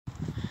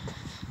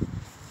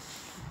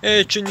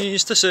Hey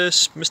Junies, this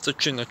is Mr.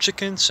 Junior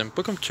Chickens and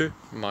welcome to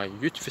my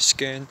YouTube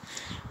again.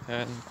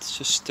 And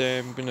just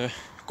gonna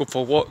go for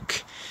a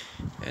walk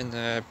in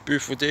a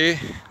beautiful day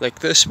like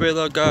this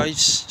weather,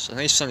 guys. It's a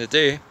nice sunny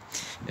day.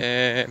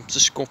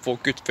 Just going for a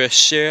good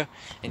fresh air.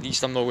 At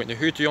least I'm not wearing a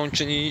hoodie on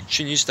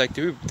Junies. Like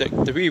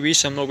the wee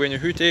reason I'm not wearing a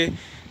hoodie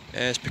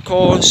is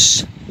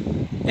because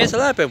it's a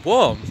little bit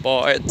warm,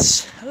 but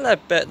it's a little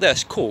bit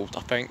less cold,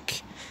 I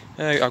think.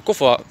 I'll go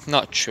for a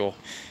natural,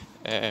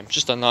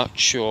 just a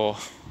natural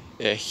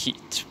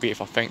heat wave,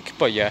 I think.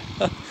 But yeah,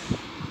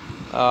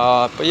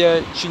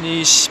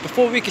 Junies,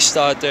 before we get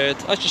started,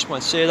 I just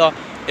want to say that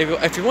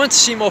if you want to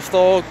see more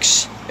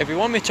vlogs, if you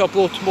want me to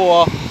upload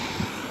more,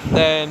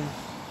 then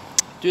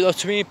do that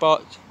to me.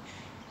 But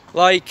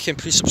like and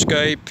please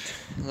subscribe,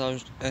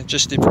 and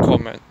just leave a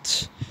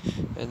comment,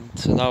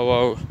 and I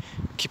will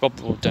keep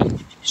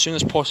uploading as soon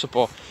as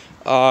possible.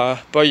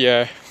 But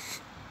yeah,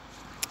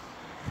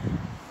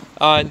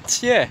 and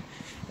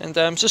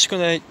I'm just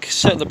gonna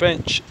sit on the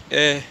bench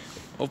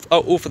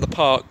out over the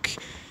park.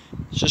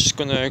 Just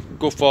gonna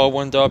go for a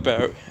wander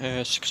about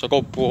because I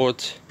got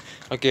bored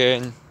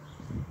again,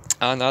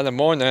 and in the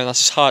morning I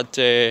just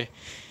had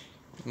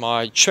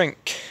my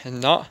drink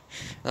and that,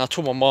 and I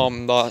told my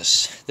mum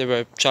that they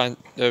were trying.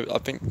 I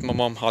think my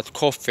mum had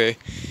coffee,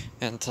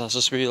 and I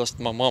just realised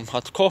my mum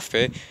had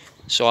coffee,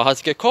 so I had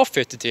to get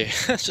coffee today.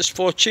 Just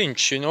for a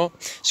change, you know.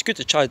 It's good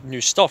to try new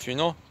stuff, you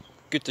know.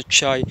 Good to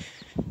try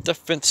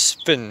different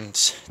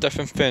things,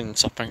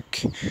 I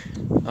think.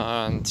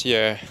 And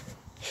yeah,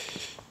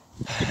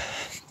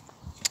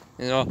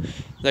 you know,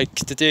 like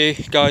today,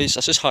 guys,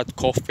 I just had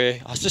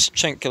coffee. I just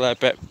drink a little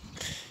bit,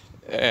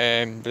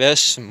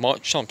 less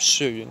much, I'm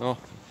sure, you know.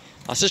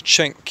 I just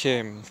drink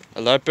a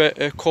little bit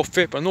of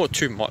coffee, but not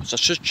too much. I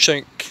just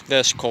drink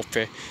less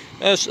coffee.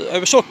 It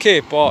was okay,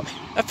 but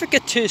I think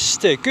it tastes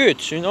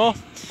good, you know.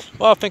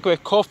 Well, I think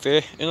with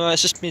coffee, you know,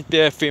 it's just made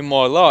me feel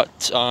more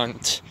alert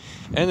and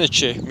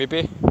energy,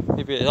 maybe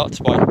that's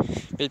why.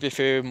 Made me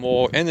feel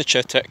more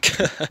energetic.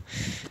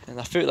 And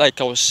I felt like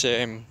I was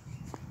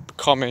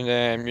becoming,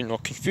 you know,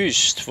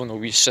 confused for no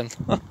reason.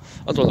 I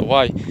don't know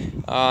why.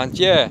 And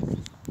yeah,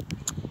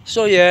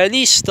 so yeah, at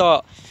least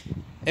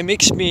it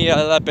makes me a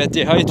little bit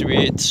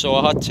dehydrated, so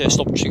I had to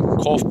stop drinking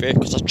coffee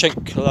because I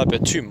drink a little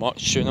bit too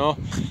much, you know.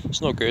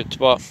 It's not good,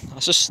 but I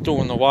just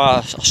don't know why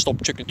I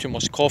stopped drinking too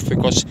much coffee,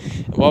 because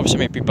it obviously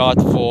might be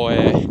bad for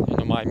you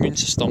know, my immune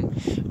system,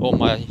 or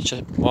my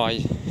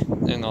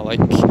you know, like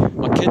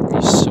my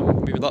kidneys, so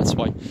maybe that's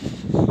why.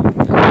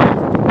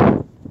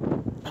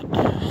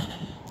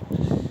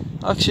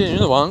 Actually, you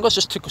know what, I'm gonna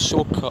just take a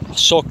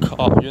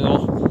shortcut, you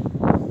know.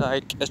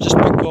 Like, it's just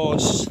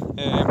because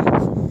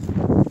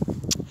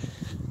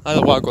I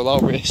don't want to go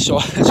that way, so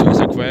it's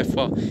a quick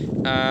effort.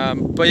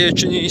 But yeah,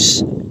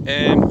 Junies,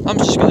 I'm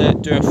just gonna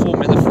do a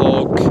 4-minute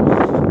vlog.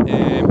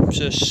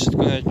 Just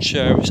gonna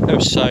chill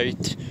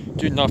outside,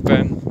 do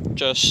nothing,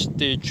 just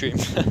daydream.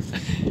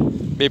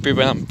 Maybe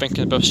when I'm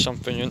thinking about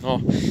something, you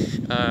know.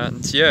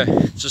 And yeah,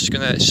 just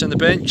gonna sit on the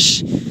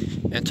bench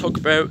and talk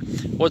about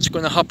what's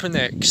gonna happen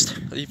next.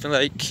 Even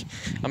like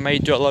I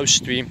might do a live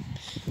stream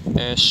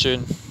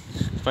soon,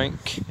 I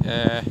think.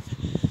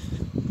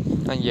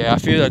 And yeah, I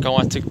feel like I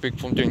want to take a break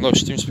from doing live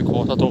streams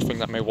because I don't think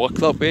that might work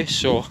that way.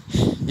 So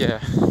yeah,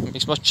 it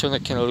makes my channel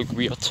kind of look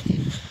weird.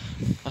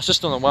 I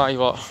just don't know why,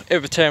 but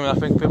every time I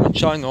think about my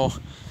channel,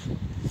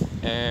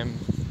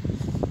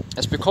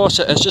 it's because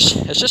it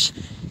just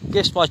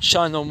gives my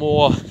channel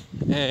more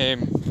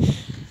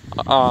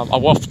a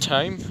worth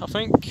time, I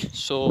think.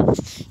 So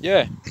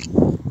yeah,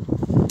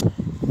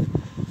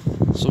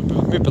 so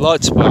maybe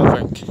that's why, I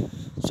think.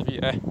 So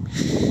yeah.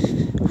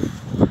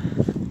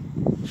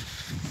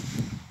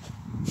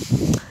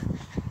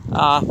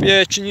 But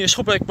yeah, Juniors,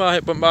 hope you like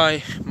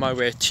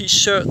my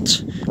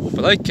t-shirt. Hope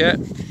you like it.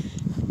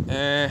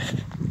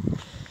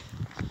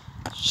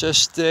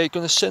 Just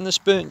gonna sit on this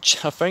bench,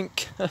 I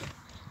think.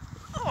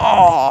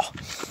 Oh,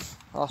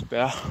 that's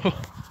better.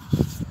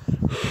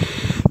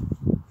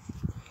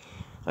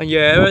 And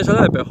yeah, it's a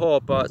little bit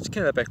hot, but it's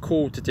kind of a bit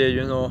cold today,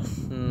 you know.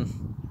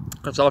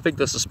 Because I think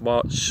this is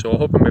March, so I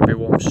hope it may be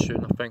warm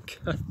soon, I think.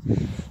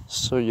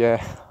 So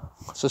yeah,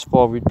 I just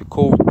thought we'd be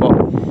cold, but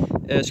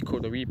it is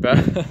cold a wee bit.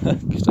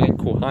 Because I ain't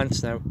cold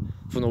hands now,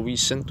 for no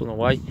reason, don't know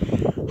why.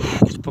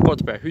 I forgot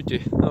about a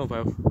hoodie, oh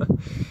well.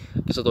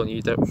 Guess I don't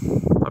need it,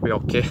 I'll be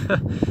okay.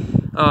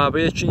 But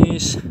yeah,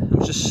 Junies,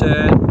 I'm just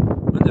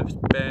on the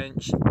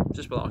bench,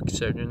 just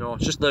relaxing, you know,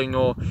 just letting you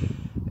know.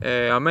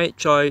 I might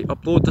try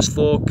upload this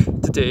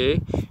vlog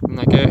today when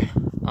I get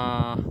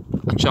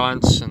a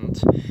chance,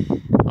 and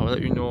I'll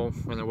let you know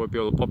when it will be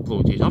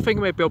uploaded. I think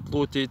it might be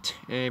uploaded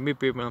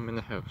maybe when I'm in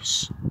the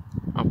house,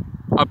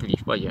 I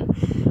believe, but yeah.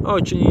 Oh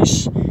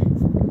Junies,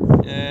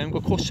 I'm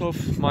gonna close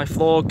off my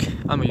vlog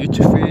and my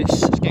YouTube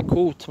face. It's getting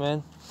cold,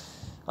 man.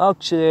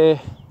 Actually, I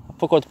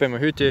forgot to buy my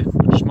hoodie,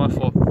 which is my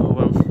fault. Oh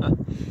well.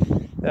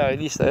 Yeah, at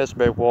least it is a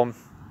bit warm.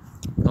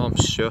 No, I'm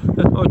sure.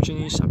 Oh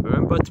Junies,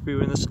 remember to be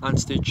with us and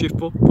stay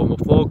cheerful for more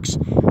vlogs.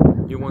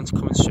 New ones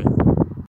coming soon.